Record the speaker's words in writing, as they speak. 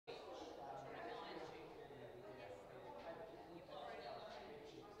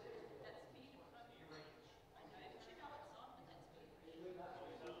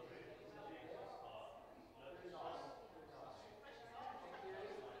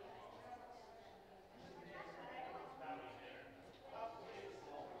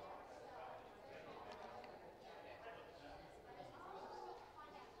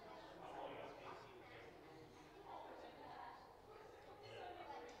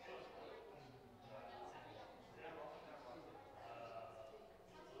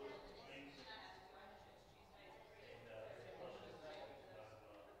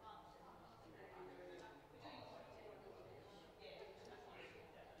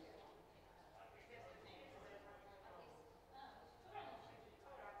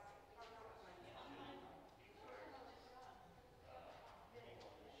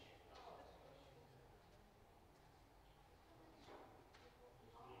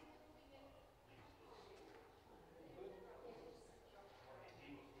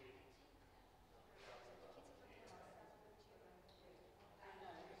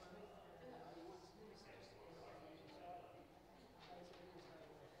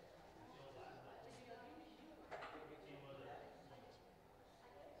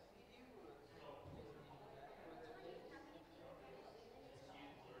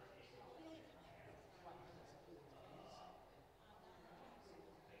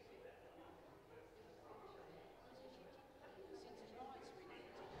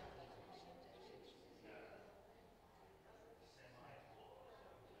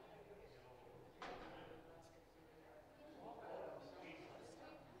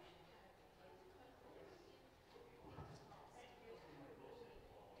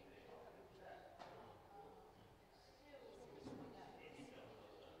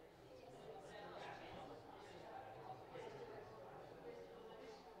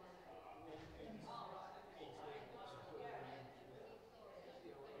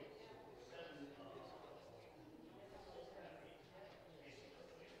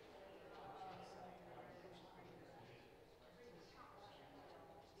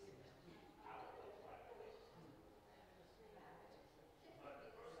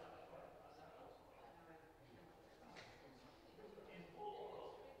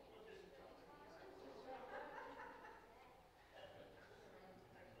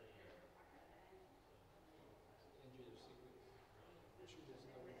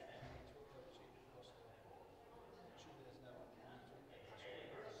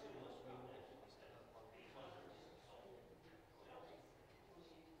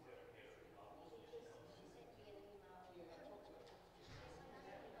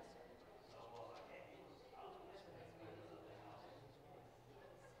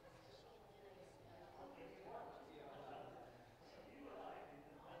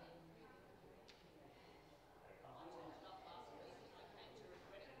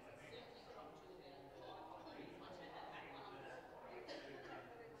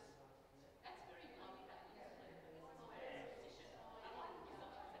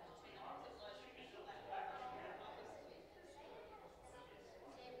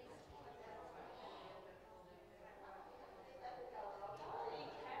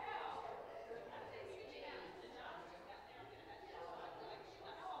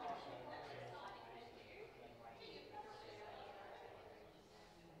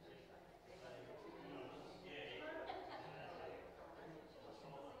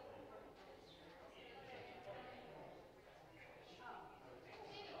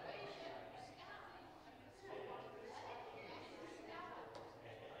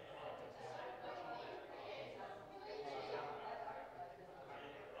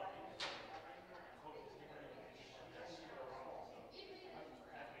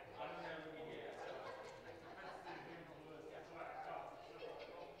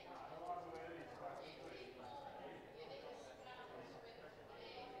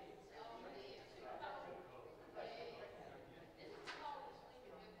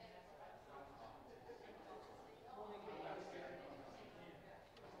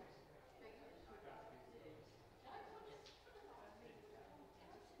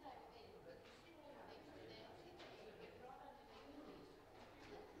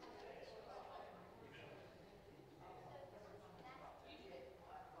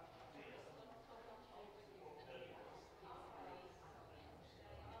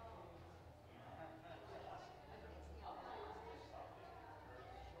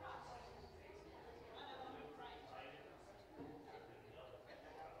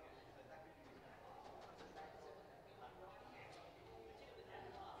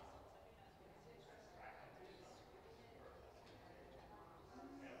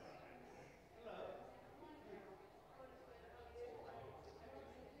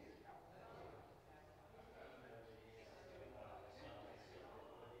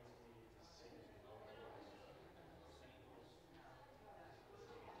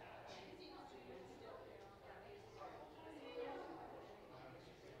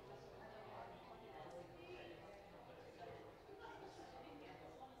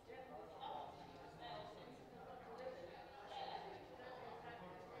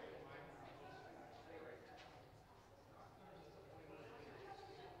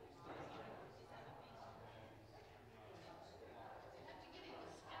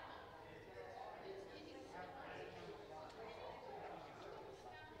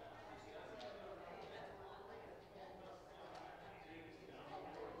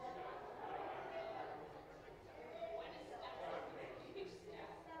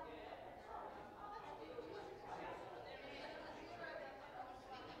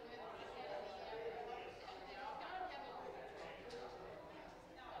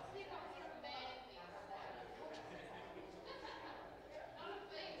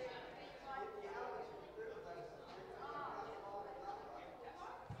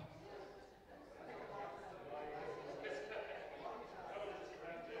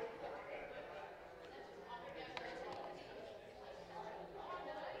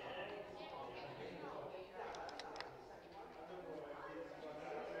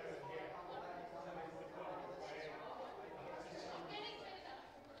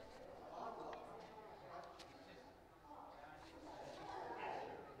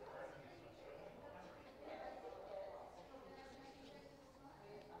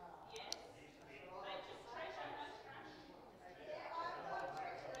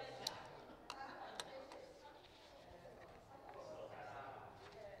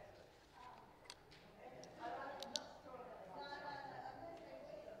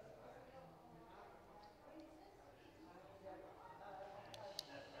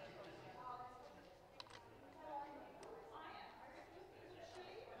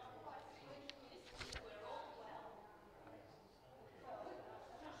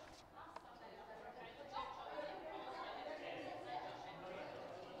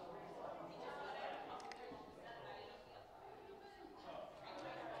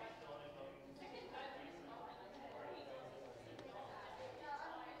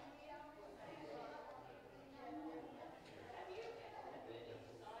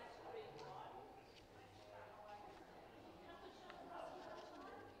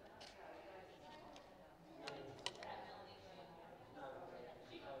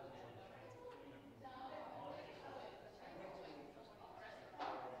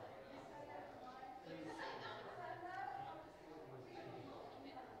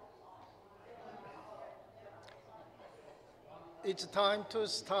It's time to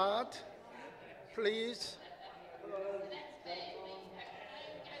start. Please.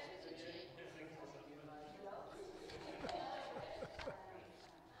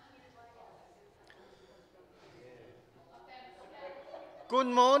 Good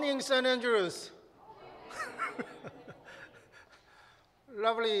morning, St. Andrews.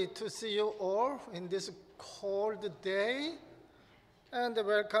 Lovely to see you all in this cold day. And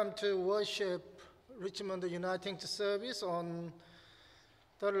welcome to worship Richmond Uniting Service on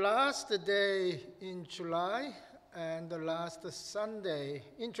the last day in July and the last Sunday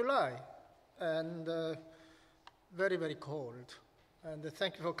in July. And very, very cold. And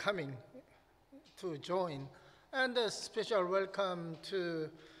thank you for coming to join. And a special welcome to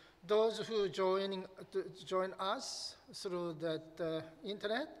those who join us through that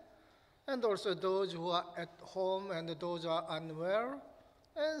internet, and also those who are at home and those who are unwell,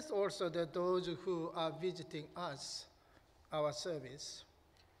 and also those who are visiting us, our service.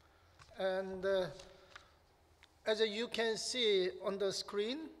 And as you can see on the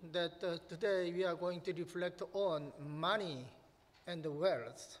screen, that today we are going to reflect on money and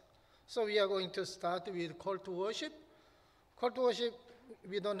wealth. So we are going to start with call to worship. Call to worship,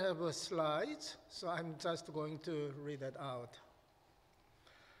 we don't have slides, so I'm just going to read it out.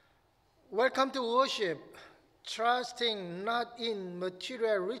 Welcome to worship, trusting not in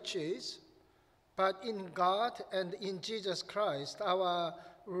material riches, but in God and in Jesus Christ, our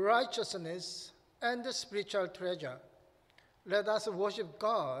righteousness and spiritual treasure. Let us worship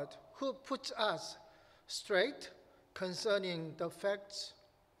God, who puts us straight concerning the facts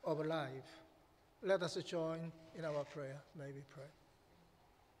of life. Let us join in our prayer. May we pray.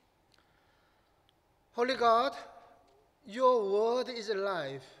 Holy God, your word is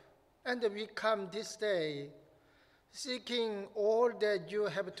life, and we come this day seeking all that you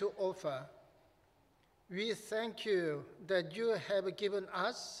have to offer. We thank you that you have given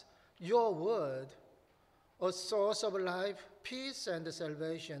us your word, a source of life, peace, and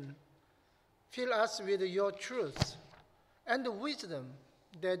salvation. Fill us with your truth and wisdom,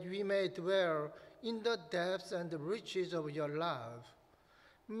 that we may dwell in the depths and the riches of your love.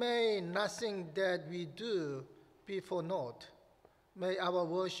 May nothing that we do be for naught. May our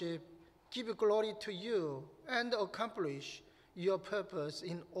worship give glory to you and accomplish your purpose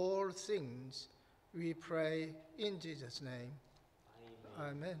in all things. We pray in Jesus' name.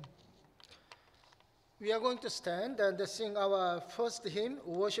 Amen. Amen. We are going to stand and sing our first hymn,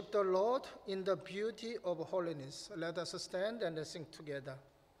 Worship the Lord in the Beauty of Holiness. Let us stand and sing together.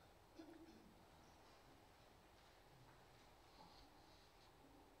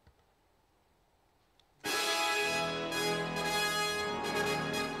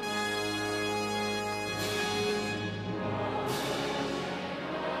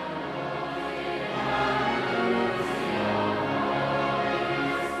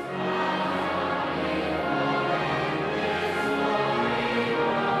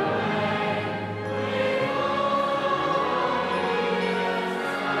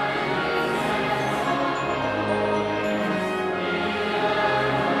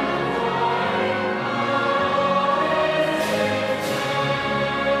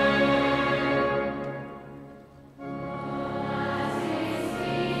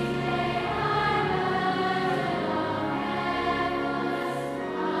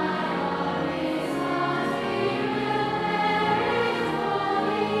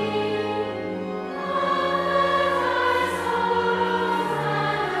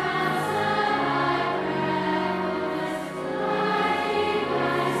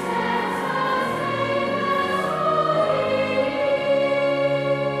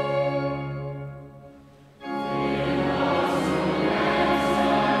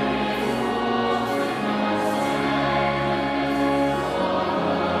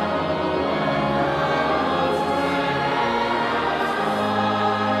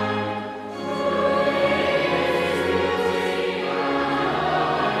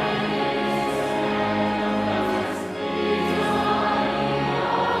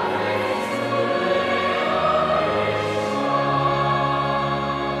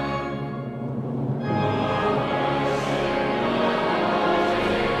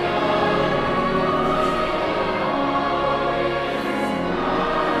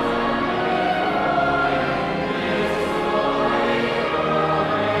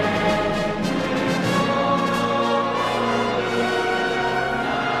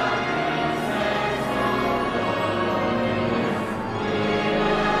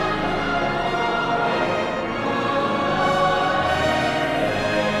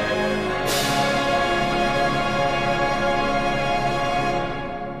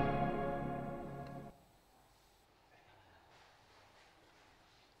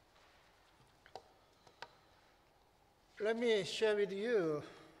 Let me share with you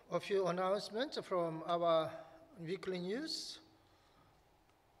a few announcements from our weekly news.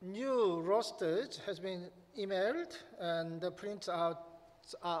 New rosters has been emailed and the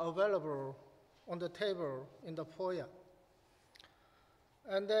printouts are available on the table in the foyer.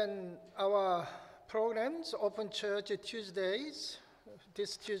 And then our programs, Open Church Tuesdays,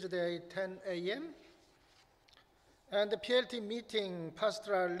 this Tuesday 10 a.m. And the PLT meeting,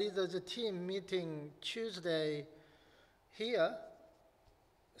 Pastoral Leaders Team meeting Tuesday here,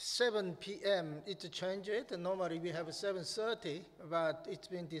 7 p.m. It's changed. Normally we have 7:30, but it's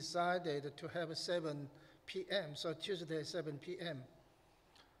been decided to have 7 p.m., so Tuesday 7 p.m.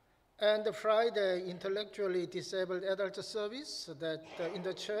 And the Friday, intellectually disabled adult service that in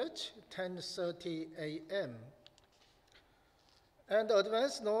the church, 10:30 a.m. And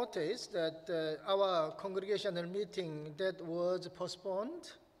advance notice that our congregational meeting that was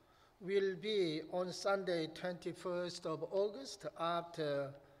postponed will be on Sunday, 21st of August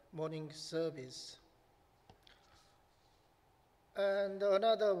after morning service. And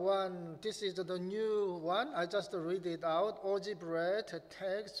another one, this is the new one, I just read it out, Oji Bread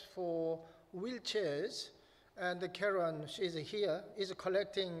tags for wheelchairs. And Karen, she's here, is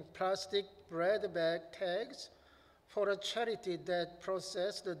collecting plastic bread bag tags for a charity that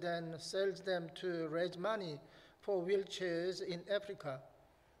processed then sells them to raise money for wheelchairs in Africa.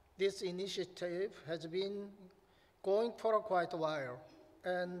 This initiative has been going for quite a while,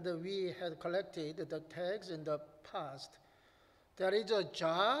 and we had collected the tags in the past. There is a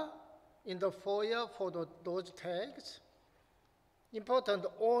jar in the foyer for those tags. Important,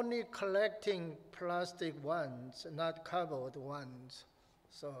 only collecting plastic ones, not cardboard ones.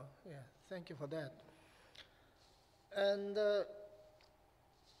 So, yeah, thank you for that. And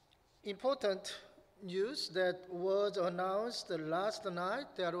important news that was announced last night,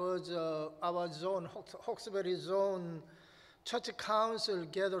 there was our zone, Hawkesbury Zone Church Council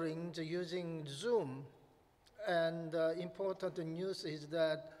gatherings using Zoom. And important news is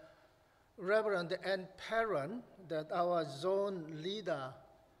that Reverend Ann Perron, that our zone leader,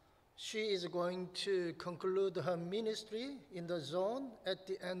 she is going to conclude her ministry in the zone at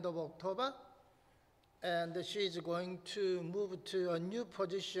the end of October. And she is going to move to a new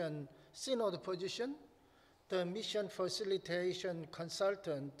position, synod position, the mission facilitation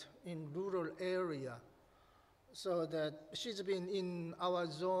consultant in rural area. So that she's been in our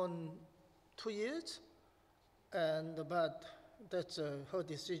zone 2 years, but that's her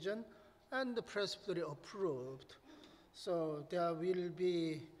decision, and the presbytery approved. So there will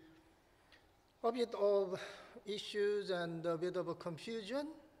be a bit of issues and a bit of a confusion,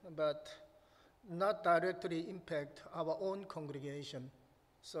 but not directly impact our own congregation.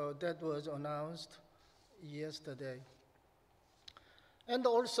 So that was announced yesterday. And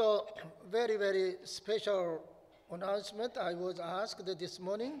also, very, very special announcement I was asked this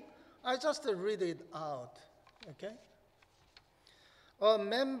morning. I just read it out, okay? A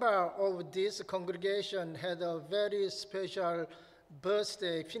member of this congregation had a very special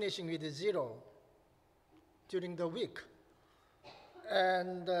birthday, finishing with 0 during the week.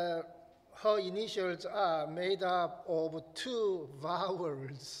 And her initials are made up of 2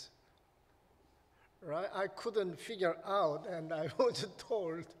 vowels, right? I couldn't figure out, and I was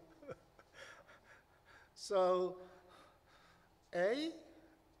told. So, A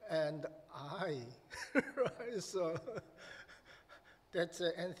and I, right? So, that's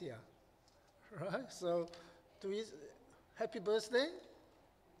Anthea, right? So, happy birthday,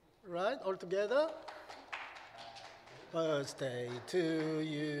 right? All together. Birthday to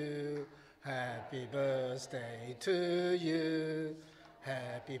you. Happy birthday to you.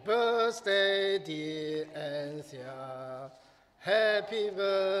 Happy birthday, dear Anthea. Happy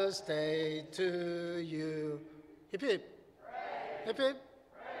birthday to you. Hip hip. Hip hip.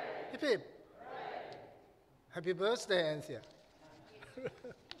 Hip hip. Happy birthday, Anthea.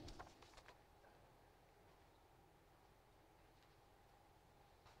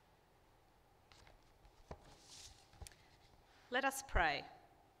 Let us pray.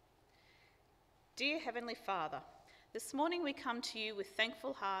 Dear Heavenly Father, this morning we come to you with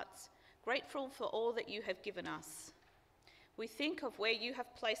thankful hearts, grateful for all that you have given us. We think of where you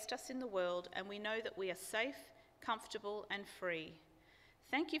have placed us in the world, and we know that we are safe, comfortable and free.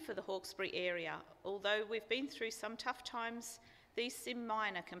 Thank you for the Hawkesbury area. Although we've been through some tough times, these seem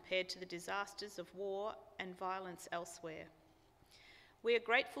minor compared to the disasters of war and violence elsewhere. We are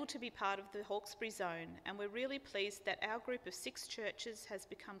grateful to be part of the Hawkesbury Zone, and we're really pleased that our group of 6 churches has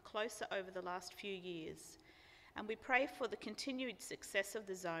become closer over the last few years. And we pray for the continued success of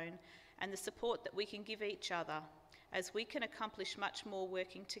the zone and the support that we can give each other, as we can accomplish much more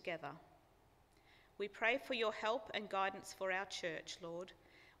working together. We pray for your help and guidance for our church, Lord.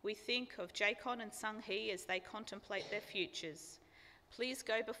 We think of Jacon and Sung Hee as they contemplate their futures. Please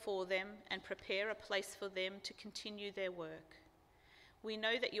go before them and prepare a place for them to continue their work. We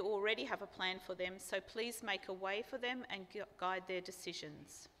know that you already have a plan for them, so please make a way for them and guide their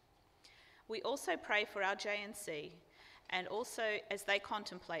decisions. We also pray for our JNC, and also as they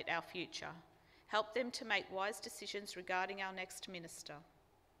contemplate our future. Help them to make wise decisions regarding our next minister.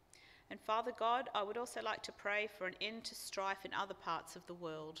 And Father God, I would also like to pray for an end to strife in other parts of the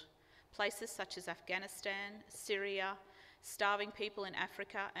world, places such as Afghanistan, Syria, starving people in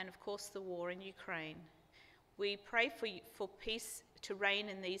Africa, and of course the war in Ukraine. We pray for peace to reign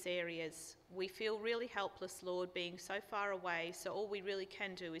in these areas. We feel really helpless, Lord, being so far away, so all we really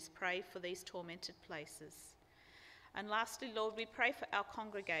can do is pray for these tormented places. And lastly, Lord, we pray for our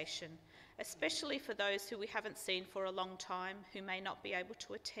congregation, especially for those who we haven't seen for a long time, who may not be able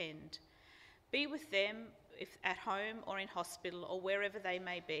to attend. Be with them if at home or in hospital or wherever they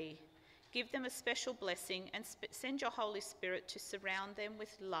may be. Give them a special blessing and send your Holy Spirit to surround them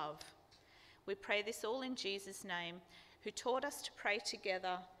with love. We pray this all in Jesus' name, who taught us to pray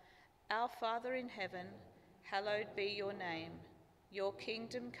together. Our Father in heaven, hallowed be your name. Your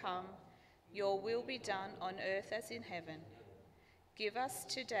kingdom come, your will be done on earth as in heaven. Give us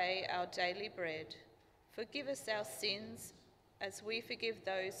today our daily bread. Forgive us our sins as we forgive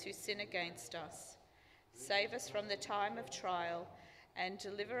those who sin against us. Save us from the time of trial and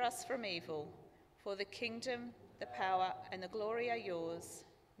deliver us from evil. For the kingdom, the power, and the glory are yours,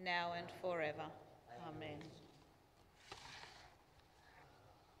 now and forever. Amen.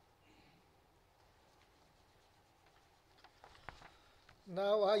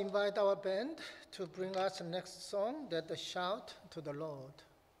 Now I invite our band to bring us the next song, that the Shout to the Lord.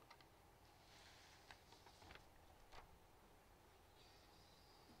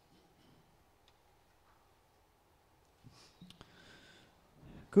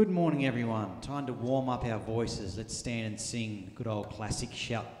 Good morning, everyone. Time to warm up our voices. Let's stand and sing the good old classic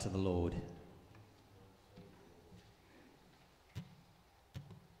Shout to the Lord.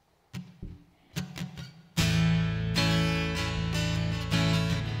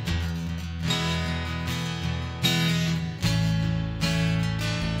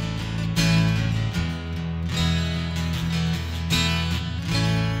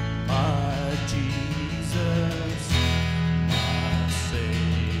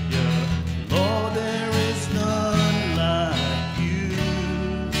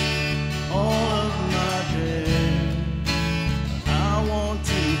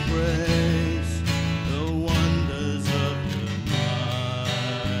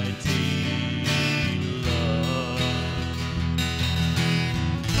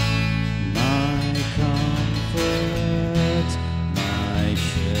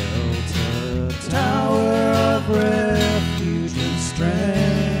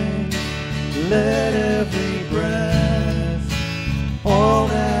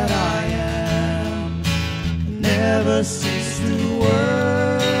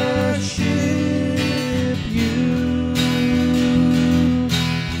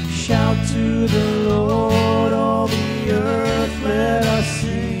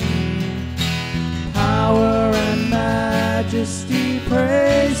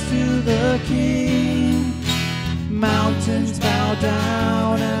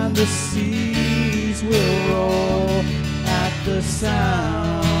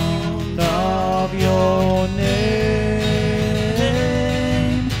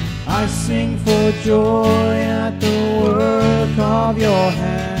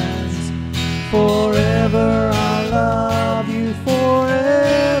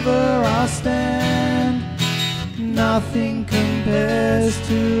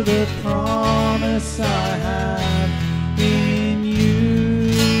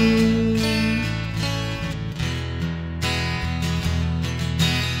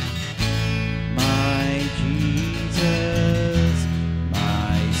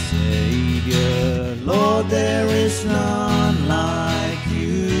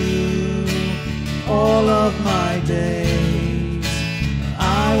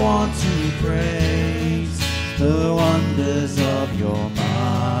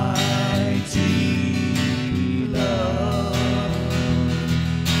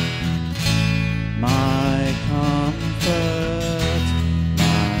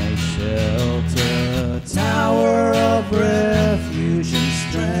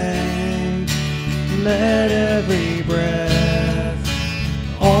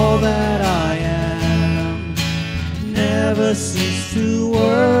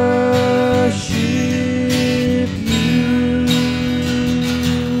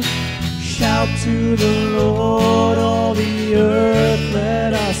 to the Lord, all the earth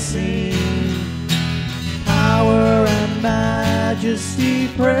let us sing. Power and majesty,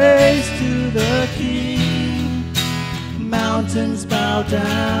 praise to the King. Mountains bow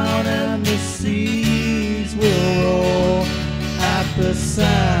down and the seas will roar at the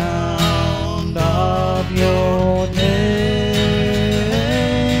sound of your name.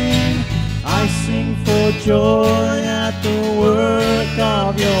 I sing for joy at the work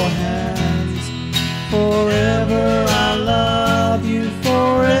of your hands. Forever I love you,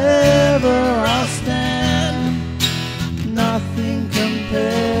 forever I'll stand. Nothing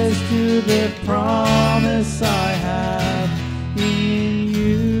compares to the promise I have in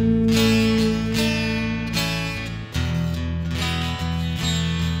you.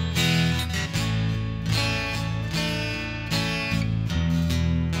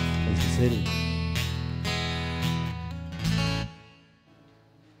 Please be seated.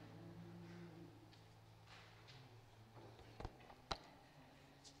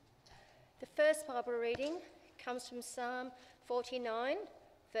 The first Bible reading comes from Psalm 49,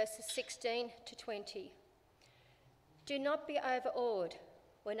 verses 16 to 20. Do not be overawed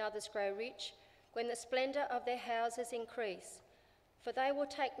when others grow rich, when the splendour of their houses increase, for they will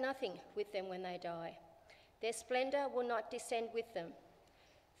take nothing with them when they die. Their splendour will not descend with them,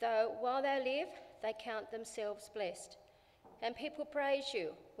 though while they live they count themselves blessed. And people praise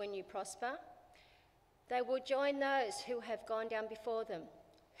you when you prosper. They will join those who have gone down before them,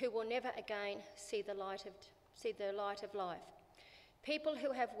 who will never again see the light of life. People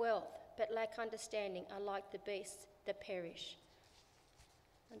who have wealth but lack understanding are like the beasts that perish.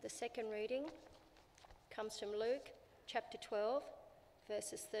 And the second reading comes from Luke chapter 12,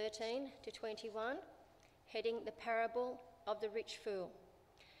 verses 13 to 21, heading the parable of the rich fool.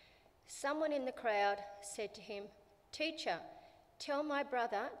 Someone in the crowd said to him, "Teacher, tell my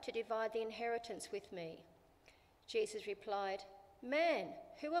brother to divide the inheritance with me." Jesus replied, "Man,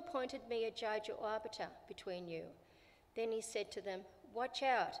 who appointed me a judge or arbiter between you?" Then he said to them, "Watch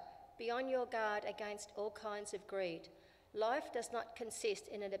out, be on your guard against all kinds of greed. Life does not consist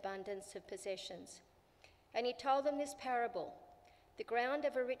in an abundance of possessions." And he told them this parable. The ground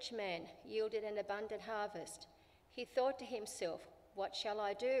of a rich man yielded an abundant harvest. He thought to himself, "What shall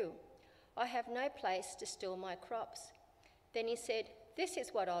I do? I have no place to store my crops." Then he said, "This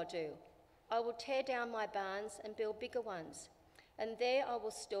is what I'll do. I will tear down my barns and build bigger ones, and there I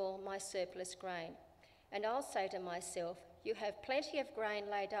will store my surplus grain. And I'll say to myself, you have plenty of grain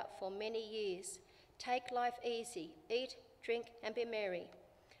laid up for many years. Take life easy, eat, drink, and be merry."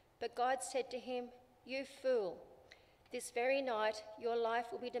 But God said to him, "You fool, this very night your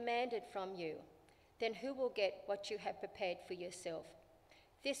life will be demanded from you. Then who will get what you have prepared for yourself?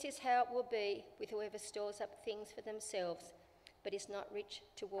 This is how it will be with whoever stores up things for themselves, but is not rich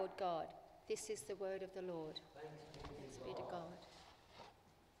toward God." This is the word of the Lord. Thanks be to God.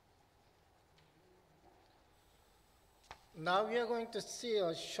 Now we are going to see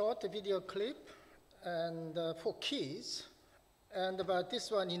a short video clip and for kids, and about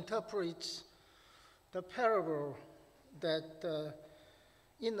this one interprets the parable that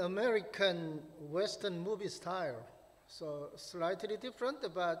in American Western movie style. So slightly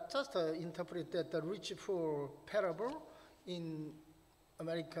different, but just interpret that the rich fool parable in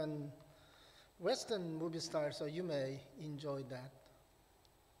American Western movie style, so you may enjoy that.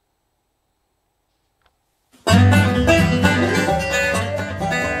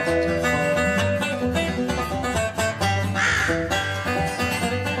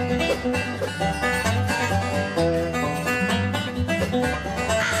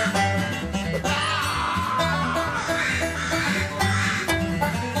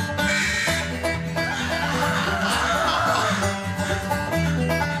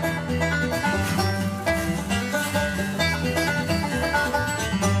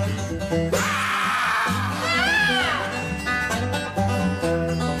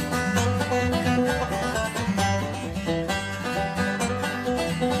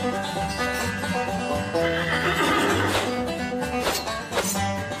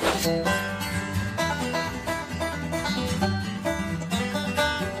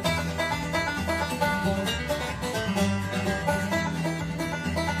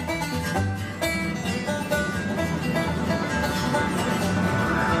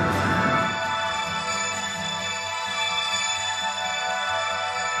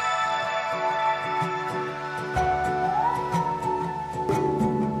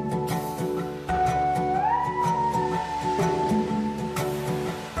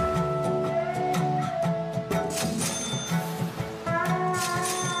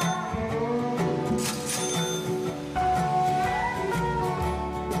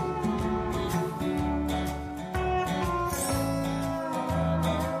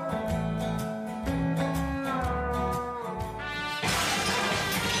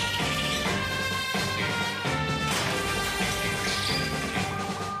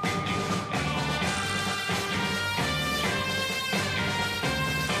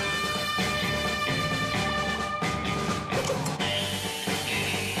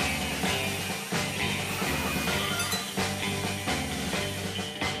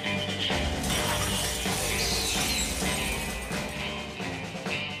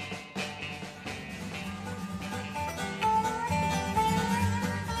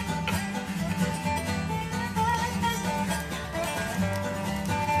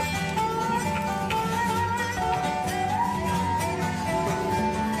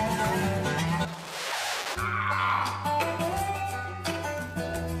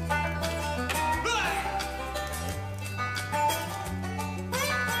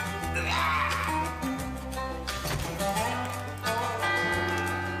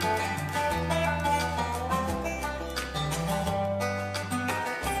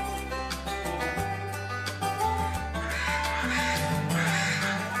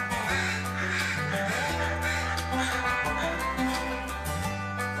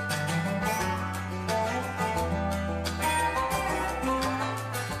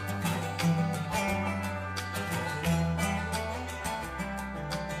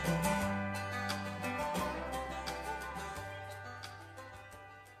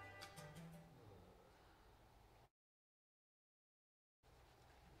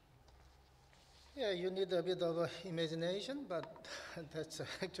 Yeah, you need a bit of imagination, but that's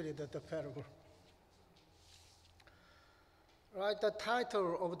actually the parable. Right, the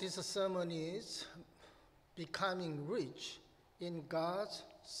title of this sermon is Becoming Rich in God's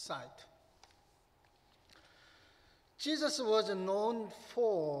Sight. Jesus was known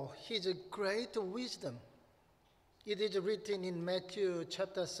for his great wisdom. It is written in Matthew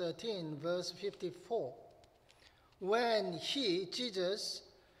chapter 13, verse 54. When he, Jesus,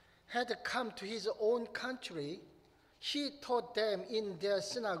 had come to his own country, he taught them in their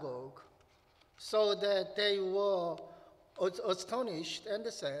synagogue, so that they were astonished and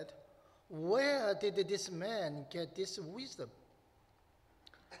said, "Where did this man get this wisdom?"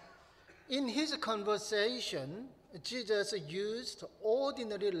 In his conversation, Jesus used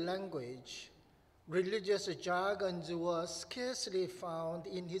ordinary language. Religious jargons were scarcely found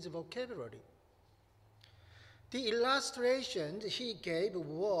in his vocabulary. The illustrations he gave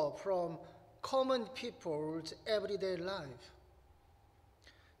were from common people's everyday life.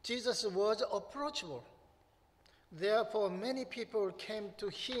 Jesus was approachable. Therefore, many people came to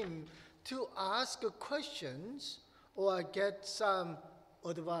him to ask questions or get some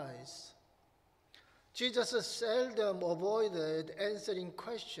advice. Jesus seldom avoided answering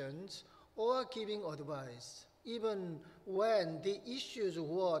questions or giving advice, even when the issues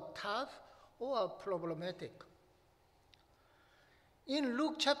were tough or problematic. In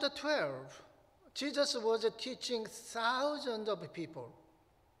Luke chapter 12, Jesus was teaching thousands of people.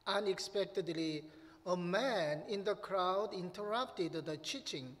 Unexpectedly, a man in the crowd interrupted the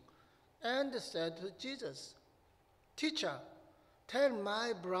teaching and said to Jesus, "Teacher, tell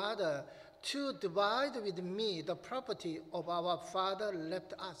my brother to divide with me the property of our father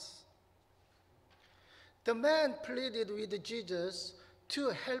left us." The man pleaded with Jesus to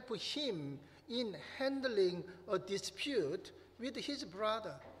help him in handling a dispute with his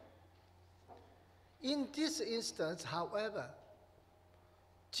brother. In this instance, however,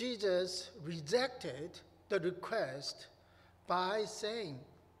 Jesus rejected the request by saying,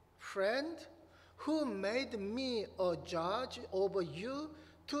 "Friend, who made me a judge over you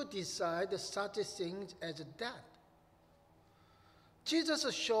to decide such things as that?"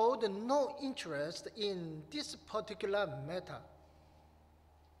 Jesus showed no interest in this particular matter.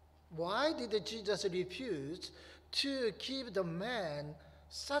 Why did Jesus refuse to give the man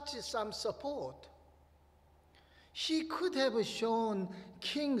some support? He could have shown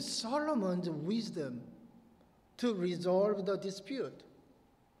King Solomon's wisdom to resolve the dispute.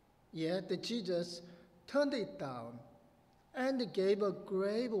 Yet Jesus turned it down and gave a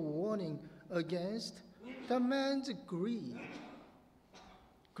grave warning against the man's greed.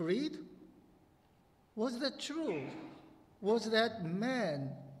 Greed? Was that true? Was that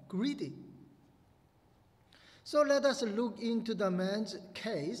man greedy? So let us look into the man's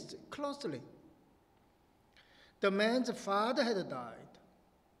case closely. The man's father had died,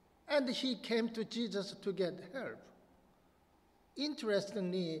 and he came to Jesus to get help.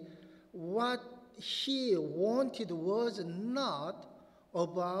 Interestingly, what he wanted was not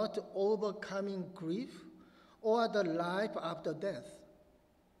about overcoming grief or the life after death.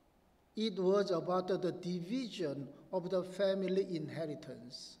 It was about the division of the family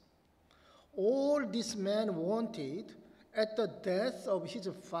inheritance. All this man wanted at the death of his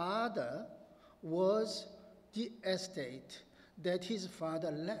father was the estate that his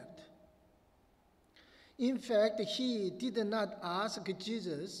father left. In fact, he did not ask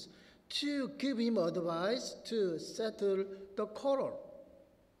Jesus to give him advice to settle the quarrel.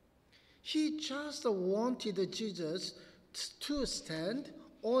 He just wanted Jesus to stand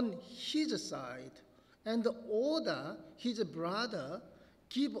on his side and order his brother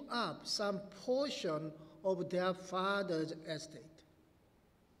give up some portion of their father's estate.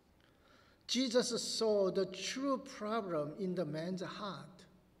 Jesus saw the true problem in the man's heart,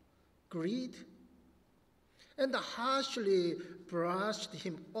 greed, and harshly brushed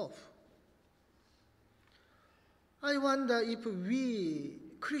him off. I wonder if we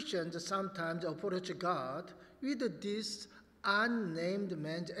Christians sometimes approach God with this unnamed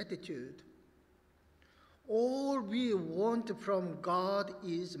man's attitude. All we want from God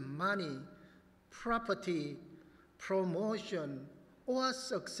is money, property, promotion, or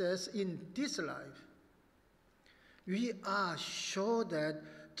success in this life. We are sure that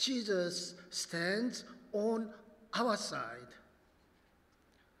Jesus stands on our side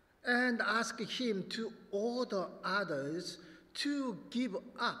and ask him to order others to give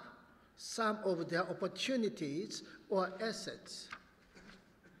up some of their opportunities or assets.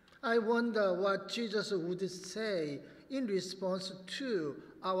 I wonder what Jesus would say in response to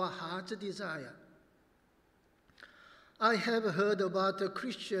our heart's desire. I have heard about a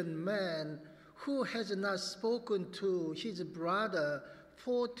Christian man who has not spoken to his brother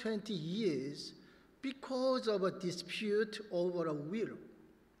for 20 years because of a dispute over a will.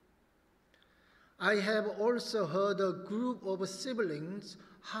 I have also heard a group of siblings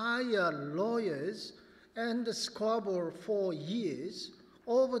hire lawyers and squabble for years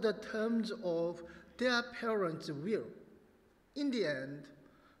over the terms of their parents' will. In the end,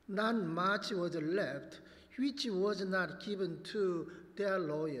 not much was left which was not given to their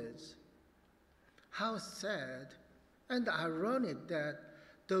lawyers. How sad and ironic that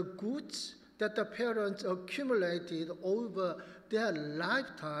the goods that the parents accumulated over their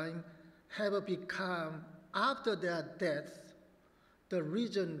lifetime have become, after their death, the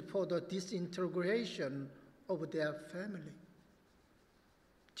reason for the disintegration of their family.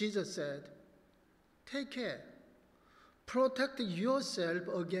 Jesus said, "Take care. Protect yourself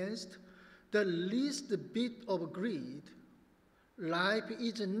against the least bit of greed. Life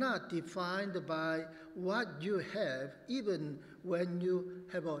is not defined by what you have, even when you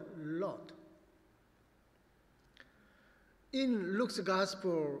have a lot." In Luke's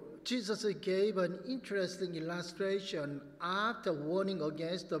Gospel, Jesus gave an interesting illustration after warning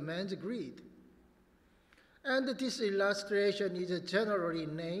against the man's greed. And this illustration is generally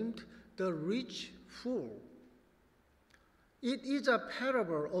named the rich fool. It is a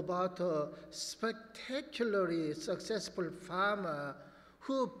parable about a spectacularly successful farmer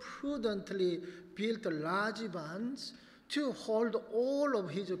who prudently built large barns to hold all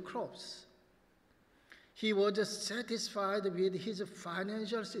of his crops. He was satisfied with his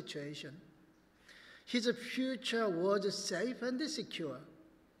financial situation. His future was safe and secure.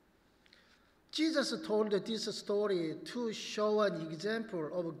 Jesus told this story to show an example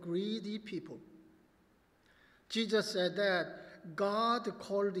of greedy people. Jesus said that God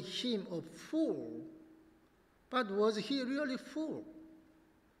called him a fool, but was he really a fool?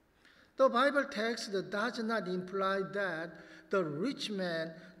 The Bible text does not imply that the rich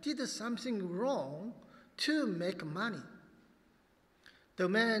man did something wrong to make money. The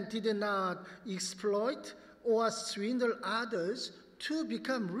man did not exploit or swindle others to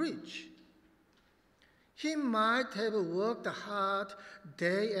become rich. He might have worked hard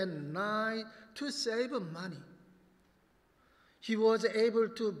day and night to save money. He was able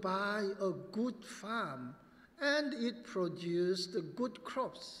to buy a good farm, and it produced good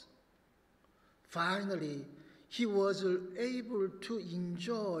crops. Finally, he was able to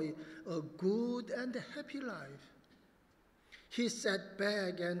enjoy a good and happy life. He sat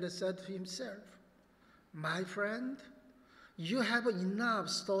back and said to himself, "My friend, you have enough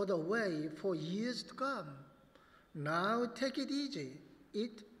stored away for years to come. Now take it easy,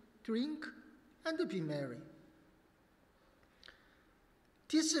 eat, drink, and be merry."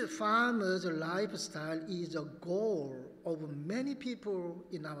 This farmer's lifestyle is a goal of many people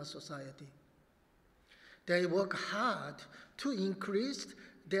in our society. They work hard to increase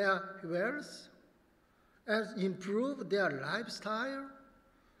their wealth and improve their lifestyle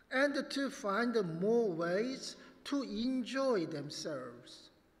and to find more ways to enjoy themselves.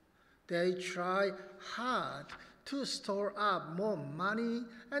 They try hard to store up more money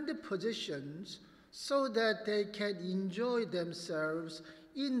and possessions so that they can enjoy themselves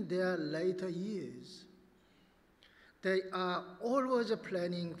in their later years. They are always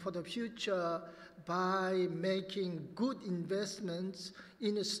planning for the future by making good investments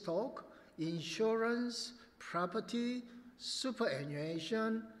in stock, insurance, property,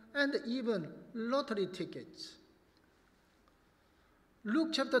 superannuation, and even lottery tickets. Luke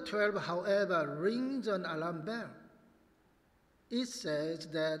chapter 12, however, rings an alarm bell. It says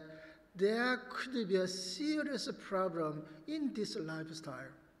that there could be a serious problem in this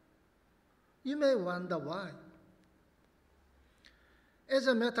lifestyle. You may wonder why. As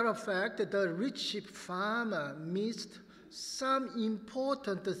a matter of fact, the rich farmer missed some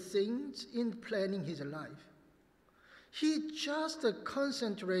important things in planning his life. He just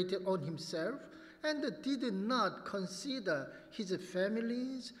concentrated on himself and did not consider his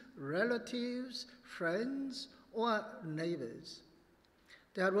families, relatives, friends, or neighbors.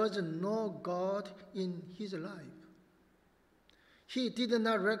 There was no God in his life. He did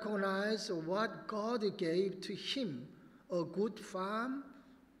not recognize what God gave to him: a good farm,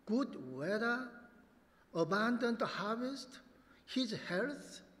 good weather, abundant harvest, his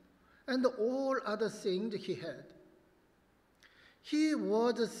health, and all other things he had. He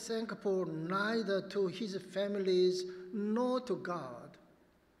was thankful neither to his families nor to God.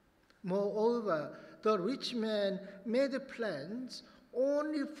 Moreover, the rich man made plans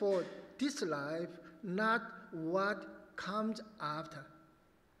only for this life, not what comes after.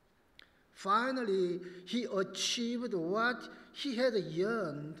 Finally, he achieved what he had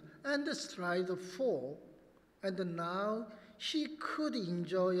yearned and strived for, and now he could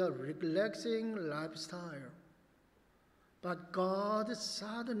enjoy a relaxing lifestyle. But God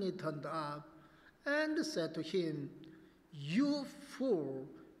suddenly turned up and said to him, "You fool,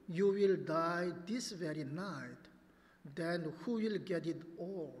 you will die this very night. Then who will get it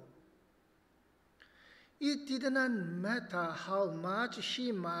all?" It did not matter how much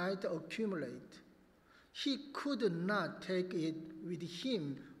he might accumulate. He could not take it with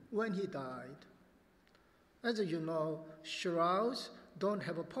him when he died. As you know, shrouds don't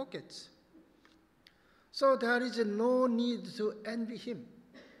have pockets. So there is no need to envy him.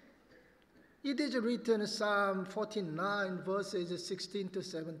 It is written in Psalm 49, verses 16 to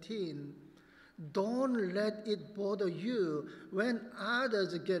 17, "Don't let it bother you when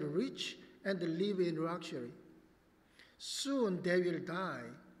others get rich and live in luxury. Soon they will die,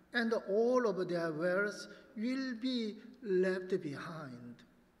 and all of their wealth will be left behind."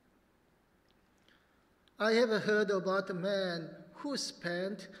 I have heard about a man who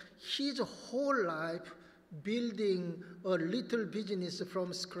spent his whole life building a little business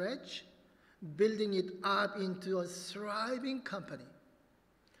from scratch, building it up into a thriving company.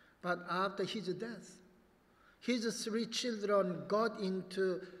 But after his death, his 3 children got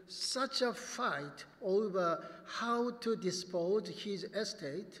into such a fight over how to dispose his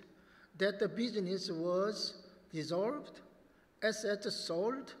estate that the business was dissolved, assets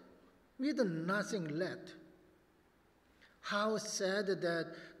sold, with nothing left. How sad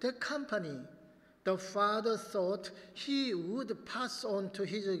that the company the father thought he would pass on to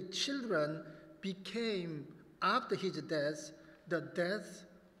his children became, after his death, the death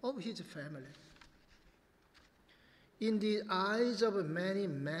of his family. In the eyes of many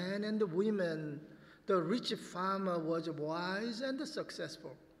men and women, the rich farmer was wise and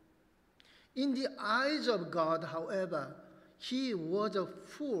successful. In the eyes of God, however, he was a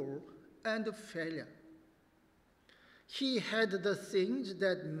fool and a failure. He had the things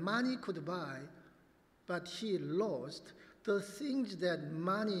that money could buy, but he lost the things that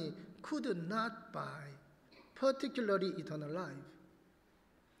money could not buy, particularly eternal life.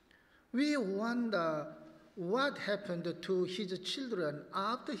 We wonder what happened to his children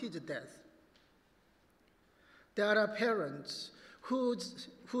after his death. There are parents whose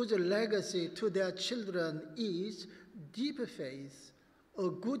legacy to their children is deep faith, a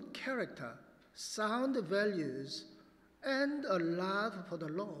good character, sound values, and a love for the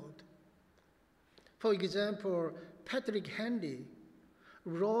Lord. For example, Patrick Henry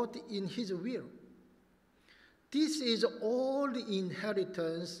wrote in his will, "This is all the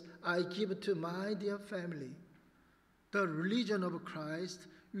inheritance I give to my dear family. The religion of Christ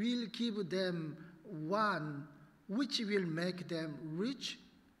will give them one which will make them rich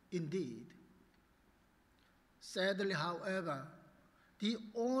indeed." Sadly, however, the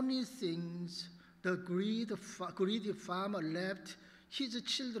only things the greedy farmer left his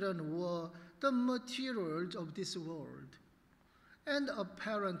children were the materials of this world. And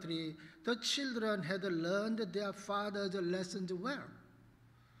apparently, the children had learned their father's lessons well.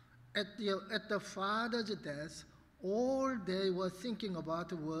 At the father's death, all they were thinking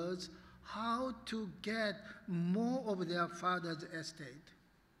about was how to get more of their father's estate.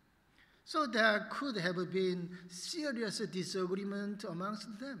 So there could have been serious disagreement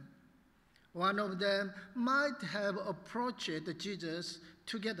amongst them. One of them might have approached Jesus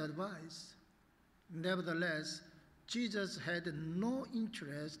to get advice. Nevertheless, Jesus had no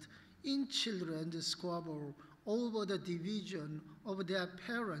interest in children's squabble over the division of their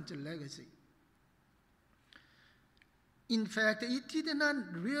parents' legacy. In fact, it did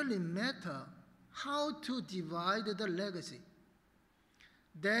not really matter how to divide the legacy.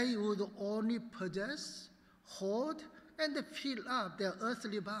 They would only possess, hoard, and fill up their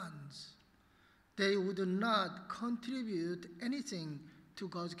earthly bonds. They would not contribute anything to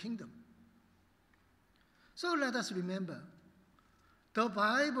God's kingdom. So let us remember, the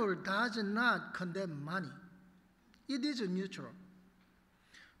Bible does not condemn money. It is neutral.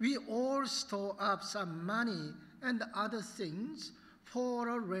 We all store up some money and other things for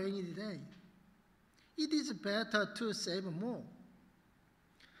a rainy day. It is better to save more.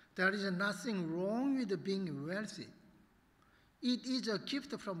 There is nothing wrong with being wealthy. It is a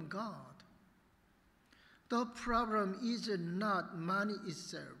gift from God. The problem is not money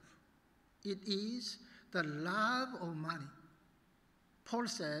itself. It is the love of money. Paul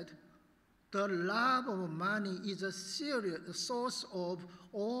said, "The love of money is a serious source of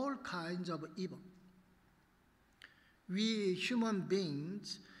all kinds of evil." We human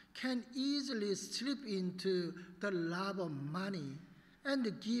beings can easily slip into the love of money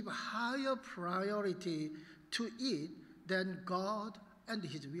and give higher priority to it than God and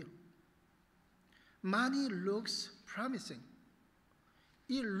His will. Money looks promising.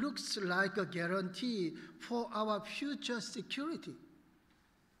 It looks like a guarantee for our future security.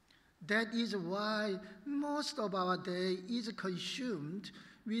 That is why most of our day is consumed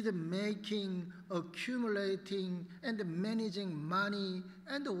with making, accumulating, and managing money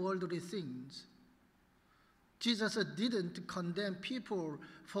and worldly things. Jesus didn't condemn people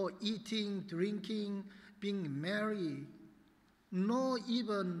for eating, drinking, being merry, nor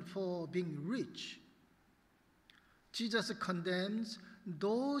even for being rich. Jesus condemns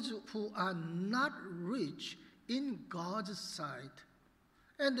those who are not rich in God's sight,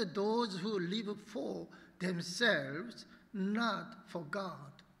 and those who live for themselves, not for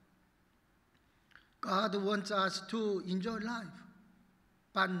God. God wants us to enjoy life,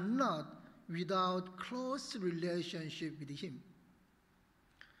 but not without close relationship with Him.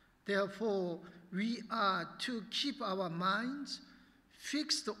 Therefore, we are to keep our minds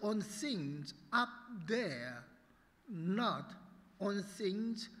fixed on things up there, not on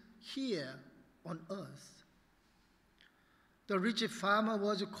things here on earth. The rich farmer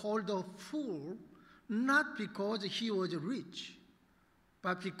was called a fool not because he was rich,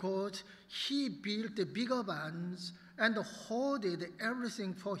 but because he built bigger barns and hoarded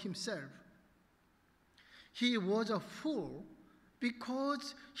everything for himself. He was a fool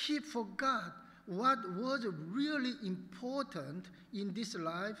because he forgot what was really important in this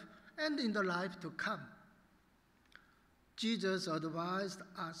life and in the life to come. Jesus advised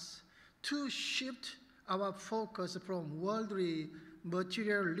us to shift our focus from worldly,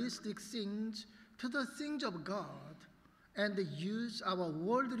 materialistic things to the things of God and use our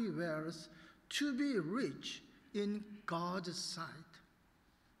worldly wealth to be rich in God's sight.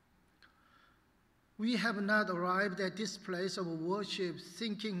 We have not arrived at this place of worship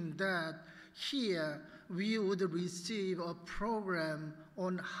thinking that here we would receive a program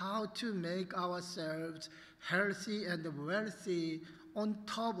on how to make ourselves healthy and wealthy on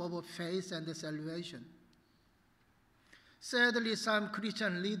top of faith and salvation. Sadly, some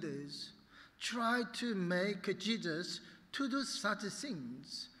Christian leaders try to make Jesus to do such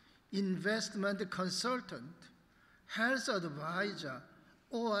things: investment consultant, health advisor,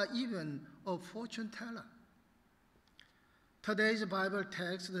 or even a fortune teller. Today's Bible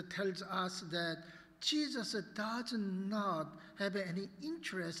text tells us that Jesus does not have any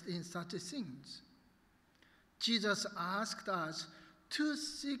interest in such things. Jesus asked us to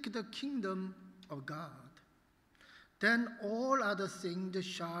seek the kingdom of God. Then all other things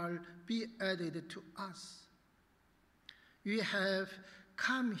shall be added to us. We have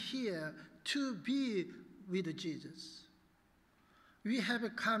come here to be with Jesus. We have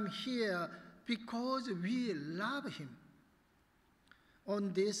come here because we love Him.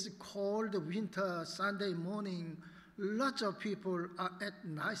 On this cold winter Sunday morning, lots of people are at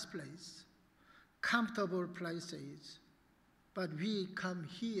nice places, comfortable places. But we come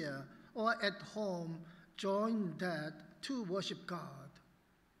here or at home, join that to worship God.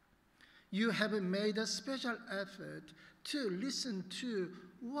 You have made a special effort to listen to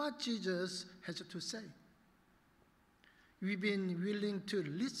what Jesus has to say. We've been willing to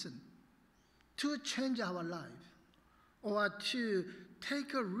listen, to change our life, or to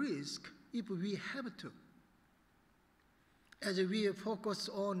take a risk if we have to. As we focus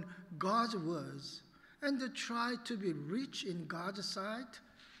on God's words and try to be rich in God's sight,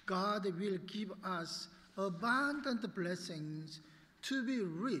 God will give us abundant blessings to be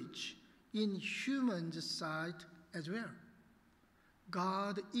rich in humans' sight as well.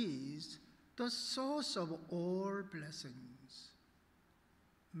 God is the source of all blessings.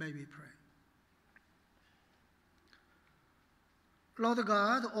 May we pray. Lord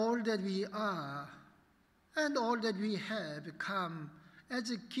God, all that we are and all that we have come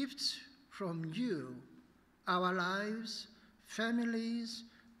as gifts from you, our lives, families,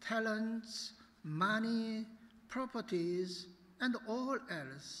 talents, money, properties, and all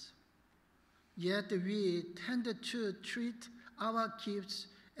else. Yet we tend to treat our gifts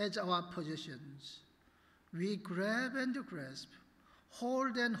as our possessions. We grab and grasp,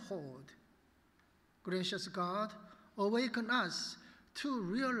 hold and hold. Gracious God, awaken us to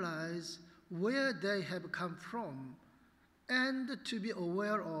realize where they have come from and to be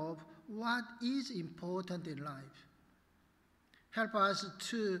aware of what is important in life. Help us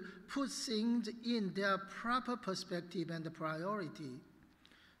to put things in their proper perspective and priority,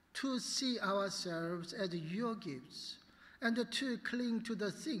 to see ourselves as your gifts, and to cling to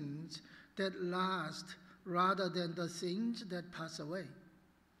the things that last rather than the things that pass away.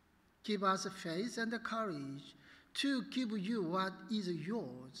 Give us faith and courage to give you what is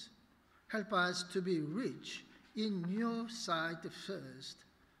yours. Help us to be rich in your sight first.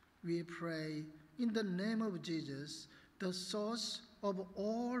 We pray in the name of Jesus, the source of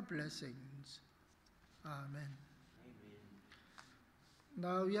all blessings. Amen.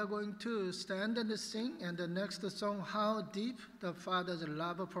 Now we are going to stand and sing, and the next song, How Deep the Father's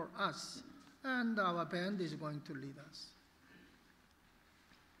Love for Us, and our band is going to lead us.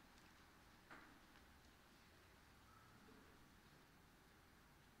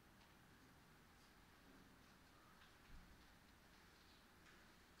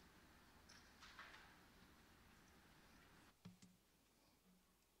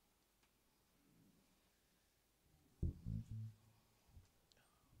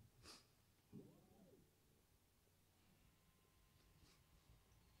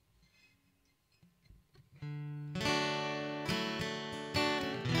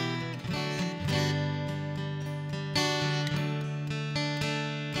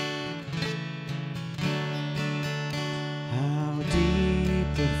 How deep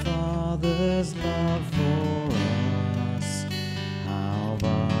the Father's love for us, how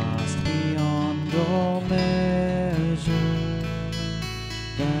vast beyond all measure,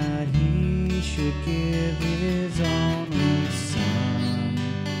 that He should give His only Son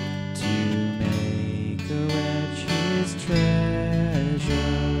to make a wretch His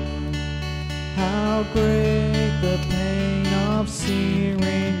treasure. How great the pain of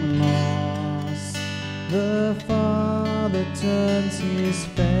searing loss! The Father turns His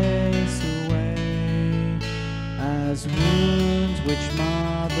face away, as wounds which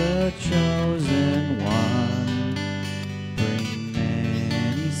mar the chosen one bring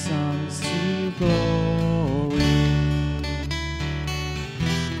many sons to glory.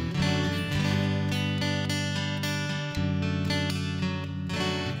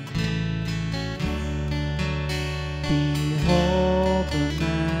 Behold the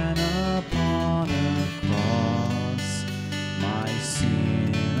man upon a cross, my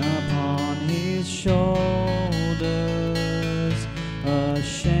sin upon His shoulders.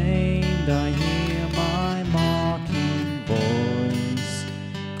 Ashamed I hear my mocking voice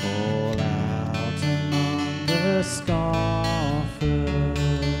call out among the scoffers.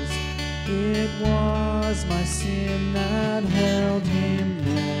 It was my sin that held Him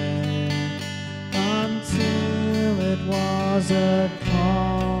there until it was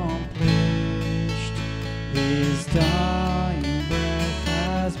accomplished. His dying breath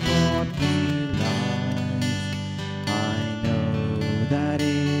has brought me life. I know that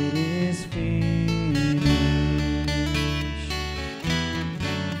it is finished.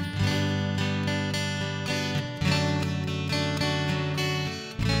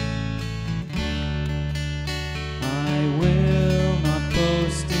 I will not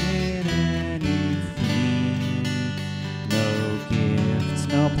boast in anything, no gifts,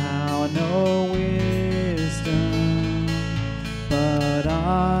 no power, no wisdom, but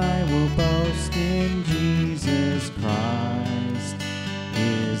I will boast in Jesus Christ,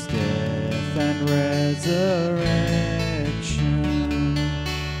 His death and resurrection.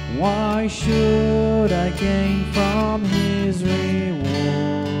 Why should I gain from His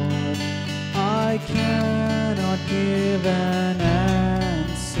reward? I cannot give an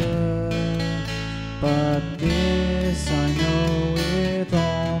answer, but this I know with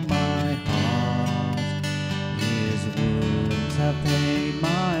all my heart: His wounds have paid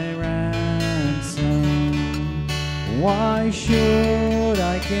my ransom. Why should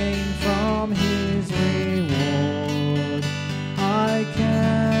I gain from His reward? I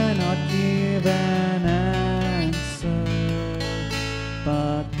cannot give an answer,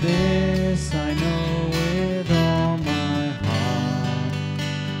 but this I know with all my heart: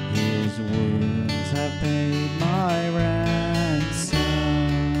 His wounds have paid my ransom.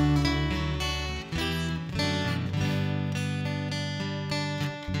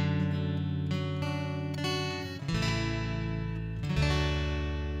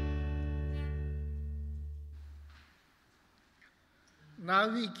 Now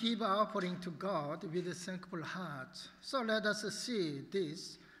we give our offering to God with a thankful heart. So let us see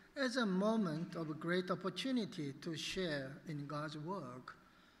this as a moment of great opportunity to share in God's work.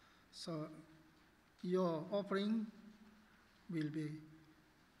 So your offering will be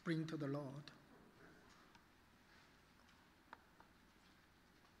bring to the Lord.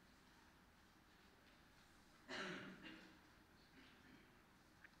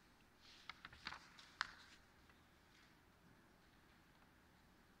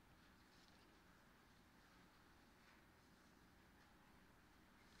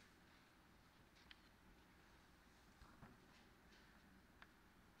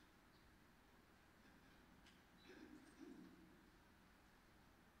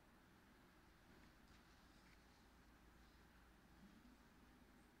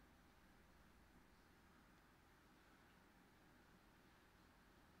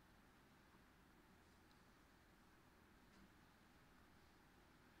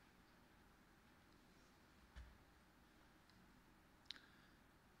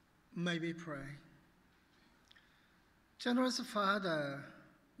 May we pray. Generous Father,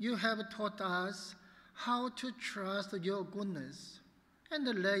 you have taught us how to trust your goodness and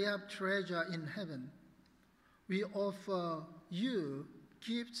lay up treasure in heaven. We offer you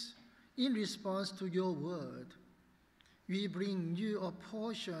gifts in response to your word. We bring you a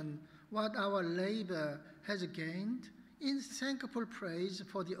portion what our labor has gained in thankful praise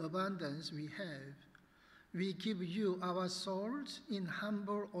for the abundance we have. We give you our souls in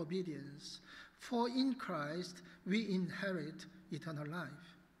humble obedience, for in Christ we inherit eternal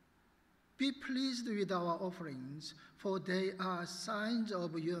life. Be pleased with our offerings, for they are signs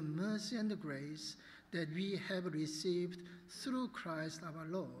of your mercy and grace that we have received through Christ our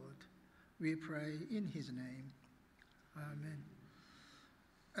Lord. We pray in his name. Amen.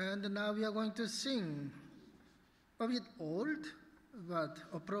 And now we are going to sing a bit old, but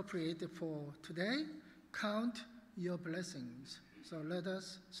appropriate for today. Count your blessings. So let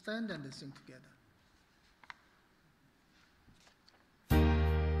us stand and sing together.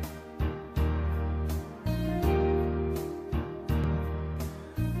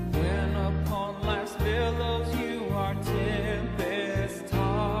 When upon life's billows you are tempest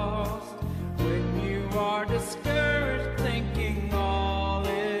tossed, when you are discouraged thinking all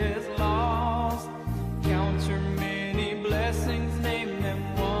is lost, count your many blessings, name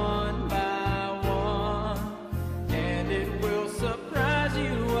them one by one, and it will surprise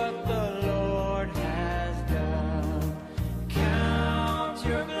you what the Lord has done. Count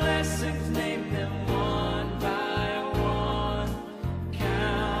your blessings, name them one by one.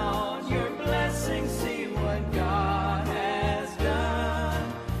 Count your blessings, see what God has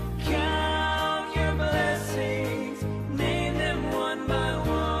done. Count your blessings, name them one by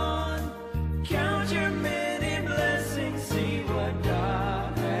one. Count your many blessings, see what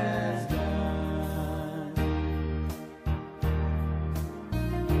God has done.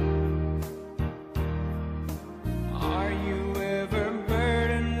 Are you ever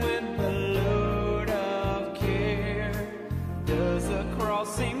burdened with the load of care? Does the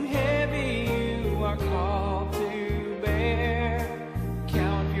cross seem heavy you are called to bear?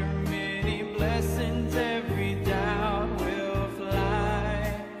 Count your many blessings, every doubt will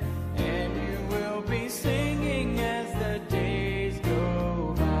fly, and you will be singing as the days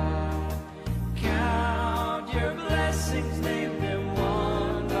go by. Count your blessings, name them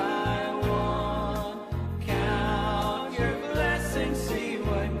one by one. Count your blessings, see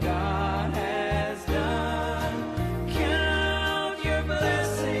what God has done. Count your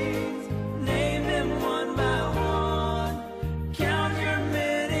blessings, name them one by one. Count your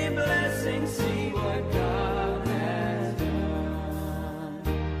many blessings, see what God has done.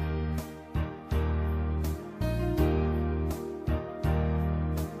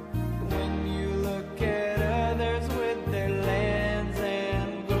 When you look at others with their lands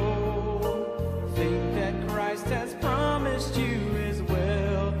and gold, think that Christ has promised you his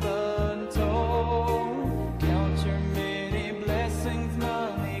wealth untold. Count your many blessings,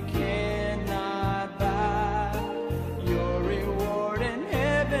 money cannot buy your reward in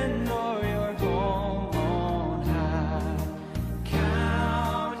heaven or your home on high.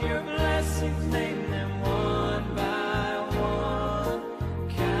 Count your blessings, name them one by one.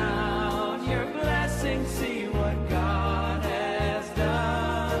 Count your blessings, see what God has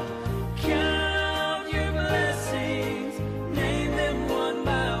done. Count your blessings, name them one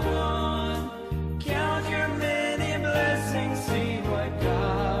by one. Count your many blessings, see what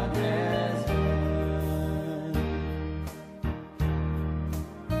God has done.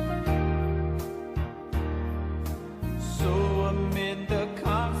 So amid the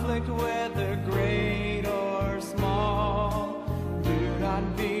conflict, whether great or small, do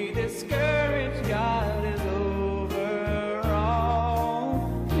not be discouraged, God is over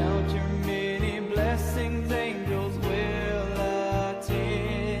all. Count your many blessings, angels will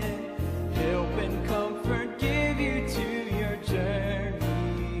attend, help and comfort give you to your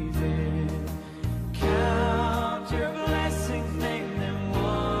journey's end. Count your blessings, name them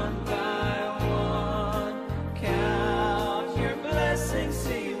one by one. Count your blessings,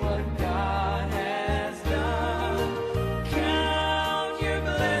 see what God has done. Count your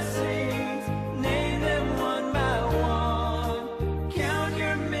blessings, name them one by one. Count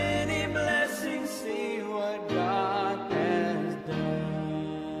your many blessings, see what God has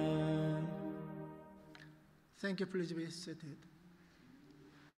done. Thank you. Please be seated.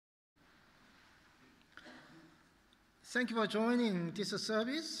 Thank you for joining this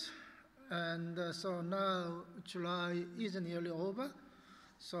service. And so now July is nearly over.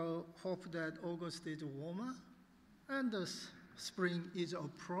 So hope that August is warmer and the spring is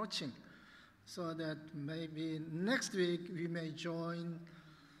approaching. So that maybe next week we may join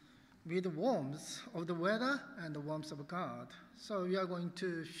with the warmth of the weather and the warmth of God. So we are going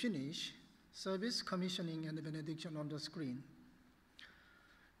to finish service, commissioning, and benediction on the screen.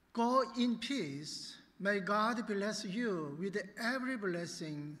 Go in peace. May God bless you with every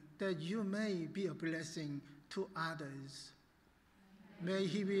blessing, that you may be a blessing to others. May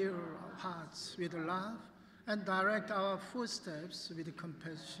He fill our hearts with love and direct our footsteps with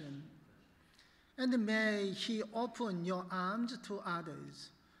compassion. And may He open your arms to others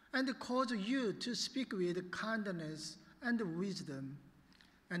and cause you to speak with kindness and wisdom,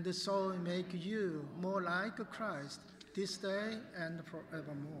 and so make you more like Christ this day and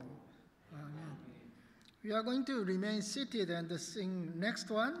forevermore. Amen. We are going to remain seated and sing next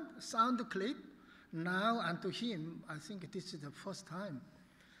one, sound clip, Now Unto Him. I think this is the first time.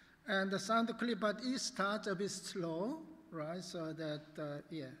 And the sound clip, but it starts a bit slow, right? So that,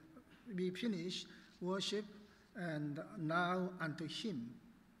 we finish worship and Now Unto Him.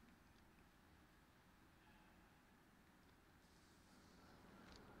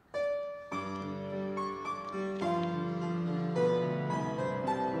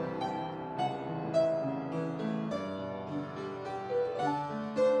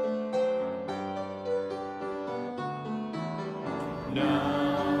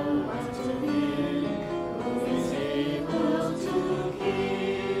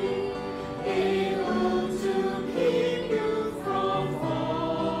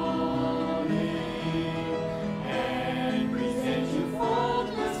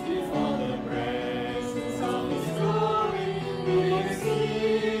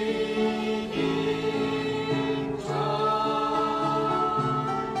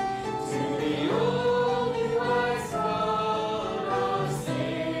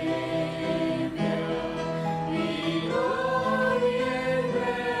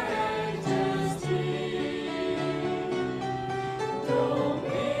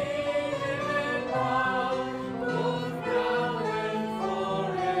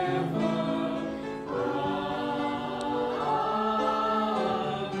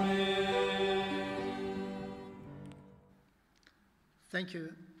 Thank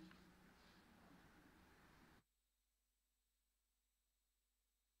you.